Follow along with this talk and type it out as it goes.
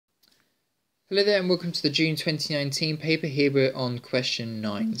Hello there and welcome to the June 2019 paper. Here we're on question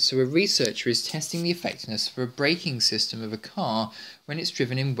 9. So a researcher is testing the effectiveness for a braking system of a car when it's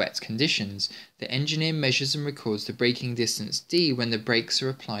driven in wet conditions. The engineer measures and records the braking distance d when the brakes are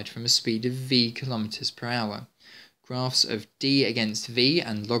applied from a speed of v km/h. Graphs of d against v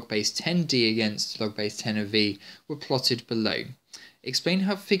and log base 10d against log base 10 of v were plotted below. Explain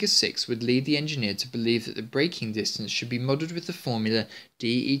how figure 6 would lead the engineer to believe that the braking distance should be modelled with the formula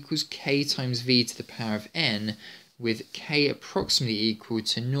d equals k times v to the power of n, with k approximately equal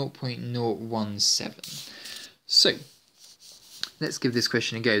to 0.017. So, let's give this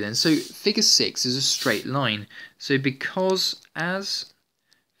question a go then. So, figure 6 is a straight line. So, because as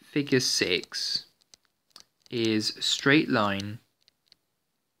figure 6 is a straight line,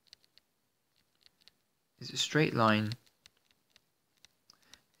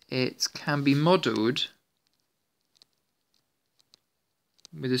 it can be modelled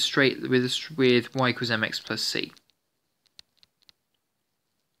with y equals mx plus c.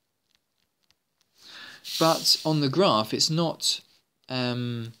 But on the graph, it's not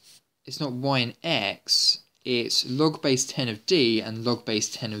y and x. It's log base 10 of d and log base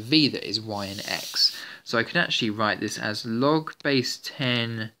 10 of v that is y and x. So I can actually write this as log base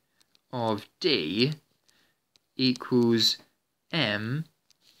 10 of d equals m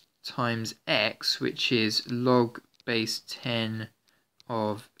times x, which is log base 10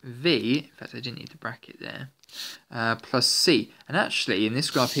 of v, in fact I didn't need the bracket there, plus c. And actually in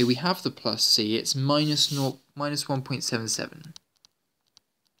this graph here we have the plus c, it's minus 1.77.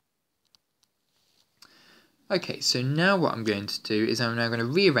 Okay, so now what I'm going to do is I'm now going to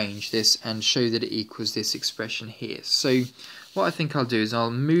rearrange this and show that it equals this expression here. So what I think I'll do is I'll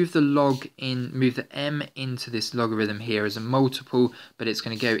move the m into this logarithm here as a multiple, but it's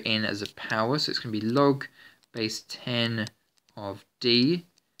going to go in as a power, so it's going to be log base 10 of d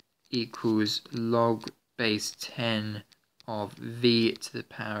equals log base 10 of v to the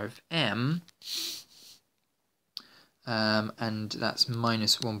power of m, and that's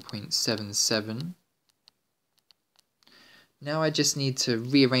minus 1.77. Now I just need to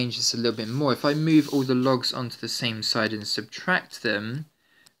rearrange this a little bit more. If I move all the logs onto the same side and subtract them,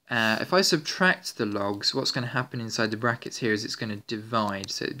 if I subtract the logs, what's going to happen inside the brackets here is it's going to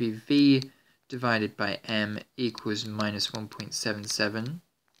divide. So it would be v divided by m equals minus 1.77.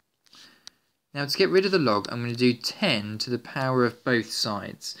 Now to get rid of the log, I'm going to do 10 to the power of both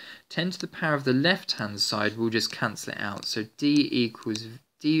sides. 10 to the power of the left-hand side will just cancel it out. So d equals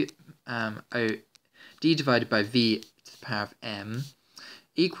d divided by v to the power of m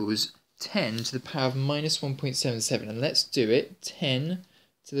equals 10 to the power of minus 1.77. And let's do it. 10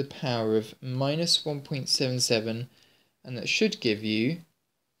 to the power of minus 1.77, and that should give you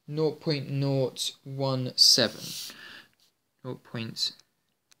 0.017.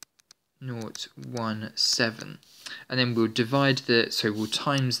 0.017. And then we'll we'll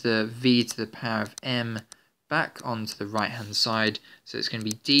times the v to the power of m back onto the right hand side, so it's going to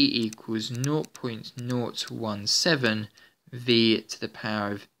be d equals 0.017 v to the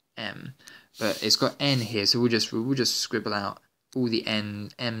power of m. But it's got n here, so we'll just scribble out all the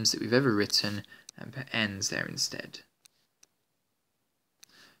m's that we've ever written and put n's there instead.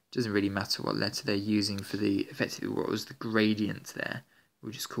 Doesn't really matter what letter they're using for effectively what was the gradient there.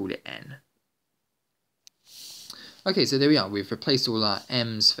 We'll just call it n. Okay, so there we are. We've replaced all our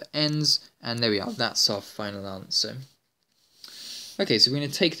m's for n's, and there we are. That's our final answer. Okay, so we're going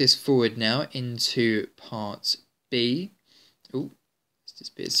to take this forward now into part B. So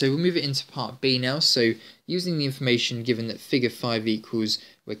we'll move it into part B now. So using the information given that figure 5 equals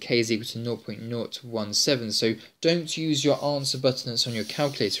where k is equal to 0.017, so don't use your answer button that's on your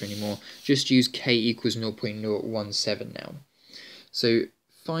calculator anymore. Just use k equals 0.017 now. So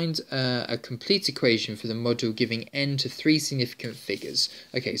find a complete equation for the model giving n to 3 significant figures.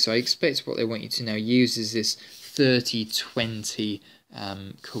 Okay, so I expect what they want you to now use is this 30-20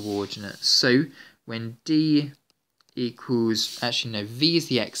 coordinate. So when d equals, actually no, v is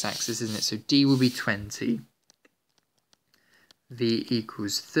the x-axis, isn't it? So d will be 20, v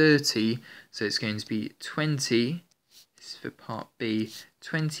equals 30, so it's going to be 20, this is for part B,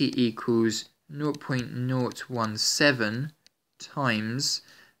 20 equals 0.017 times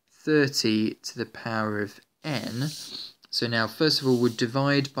 30 to the power of n. So now first of all we'll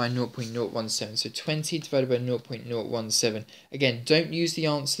divide by 0.017, so 20 divided by 0.017. Again, don't use the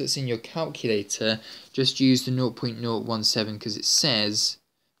answer that's in your calculator, just use the 0.017 because it says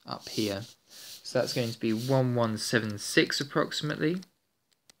up here. So that's going to be 1176 approximately,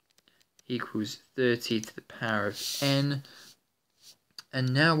 equals 30 to the power of n.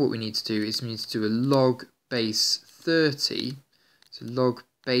 And now what we need to do is we need to do a log base 30. So log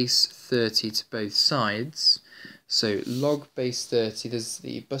base 30 to both sides. So log base 30, there's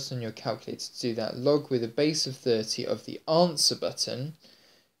the button on your calculator to do that. Log with a base of 30 of the answer button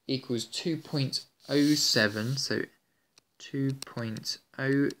equals 2.07, so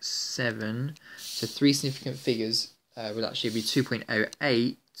 2.07, so three significant figures will actually be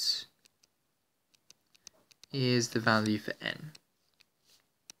 2.08 is the value for n.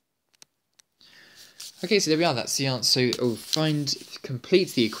 Okay, so there we are, that's the answer. So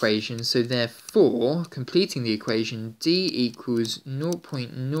complete the equation. So therefore, completing the equation, d equals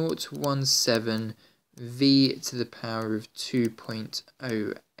 0.017 v to the power of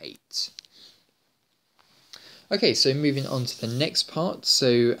 2.08. Okay, so moving on to the next part.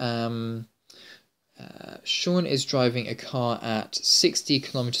 So Sean is driving a car at 60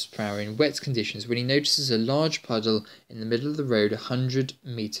 kilometers per hour in wet conditions when he notices a large puddle in the middle of the road 100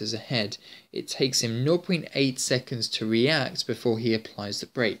 meters ahead. It takes him 0.8 seconds to react before he applies the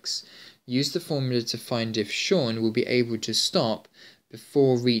brakes. Use the formula to find if Sean will be able to stop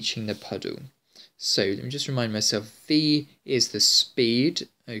before reaching the puddle. So let me just remind myself, v is the speed,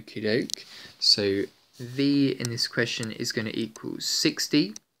 okie doke. So v in this question is going to equal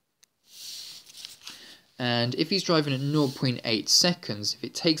 60. And if he's driving at 0.8 seconds, if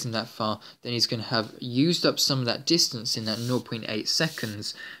it takes him that far, then he's going to have used up some of that distance in that 0.8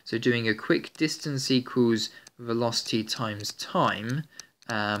 seconds. So doing a quick distance equals velocity times time,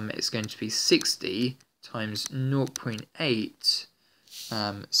 it's going to be 60 times 0.8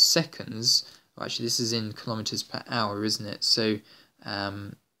 seconds. Well, actually, this is in kilometers per hour, isn't it? So,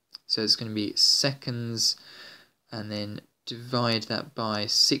 so it's going to be seconds, and then divide that by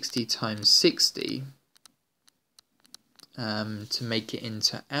 60 times 60. To make it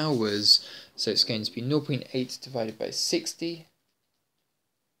into hours, so it's going to be 0.8 divided by 60,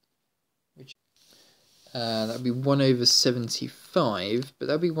 which that would be 1 over 75, but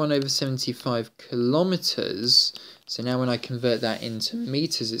that would be 1 over 75 kilometers. So now when I convert that into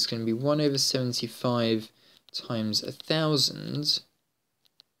meters, it's going to be 1 over 75 times 1,000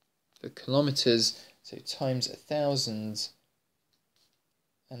 for kilometers, so times 1,000,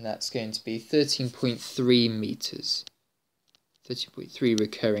 and that's going to be 13.3 meters. 30.3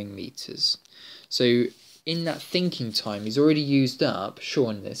 recurring meters. So in that thinking time, he's already used up,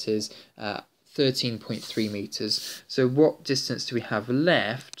 Sean, this is 13.3 meters. So what distance do we have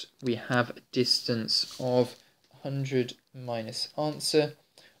left? We have a distance of 100 minus answer.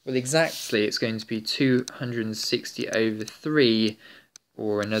 Well, exactly, it's going to be 260 over 3,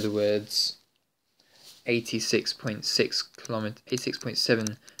 or in other words,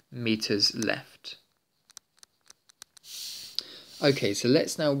 86.7 meters left. Okay, so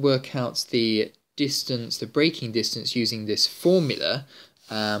let's now work out the distance, the braking distance, using this formula.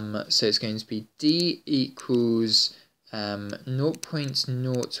 So it's going to be d equals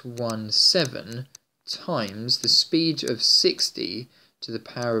 0.017 times the speed of 60 to the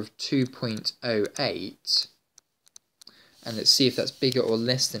power of 2.08. And let's see if that's bigger or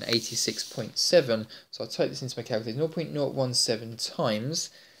less than 86.7. So I'll type this into my calculator. 0.017 times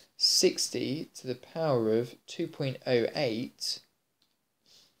 60 to the power of 2.08.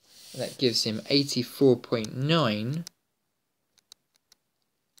 And that gives him 84.9.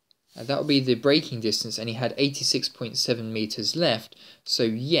 And that will be the braking distance, and he had 86.7 meters left. So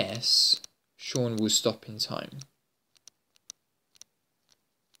yes, Sean will stop in time.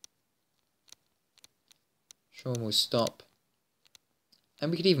 Sean will stop.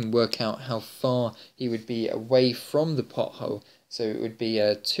 And we could even work out how far he would be away from the pothole. So it would be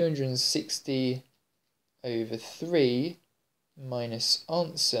 260 over 3 minus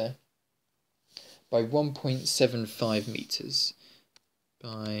answer by 1.75 meters.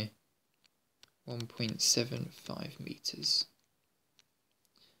 By 1.75 meters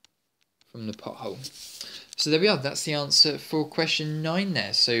from the pothole. So there we are, that's the answer for question 9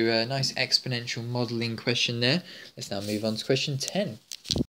 there. So a nice exponential modelling question there. Let's now move on to question 10.